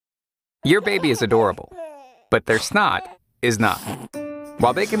Your baby is adorable, but their snot is not.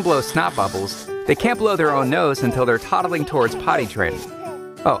 While they can blow snot bubbles, they can't blow their own nose until they're toddling towards potty training.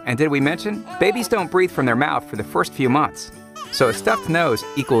 Oh, and did we mention, babies don't breathe from their mouth for the first few months. So a stuffed nose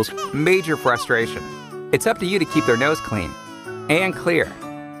equals major frustration. It's up to you to keep their nose clean and clear.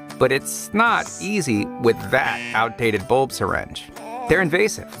 But it's not easy with that outdated bulb syringe. They're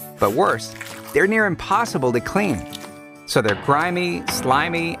invasive, but worse, they're near impossible to clean. So they're grimy,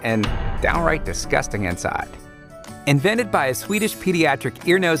 slimy, and downright disgusting inside. Invented by a Swedish pediatric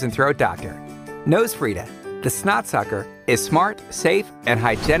ear, nose, and throat doctor, Frida, the Snotsucker, is smart, safe, and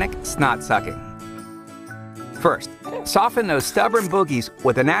hygienic snot sucking. First, soften those stubborn boogies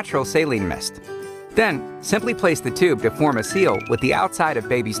with a natural saline mist. Then, simply place the tube to form a seal with the outside of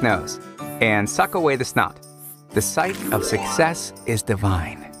baby's nose and suck away the snot. The sight of success is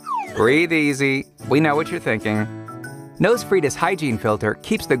divine. Breathe easy. We know what you're thinking. Frida's Hygiene filter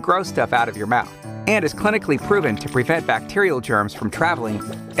keeps the gross stuff out of your mouth and is clinically proven to prevent bacterial germs from traveling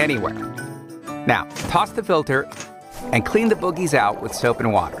anywhere. Now, toss the filter and clean the boogies out with soap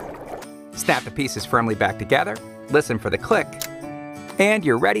and water. Snap the pieces firmly back together, listen for the click, and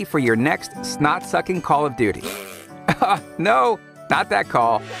you're ready for your next snot-sucking Call of Duty. No, not that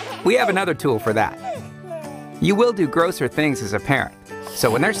call. We have another tool for that. You will do grosser things as a parent, so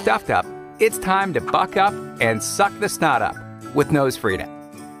when they're stuffed up, it's time to buck up and suck the snot up with Frida.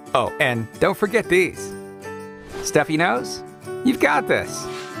 Oh, and don't forget these. Stuffy nose? You've got this.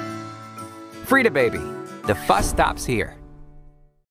 Frida baby, the fuss stops here.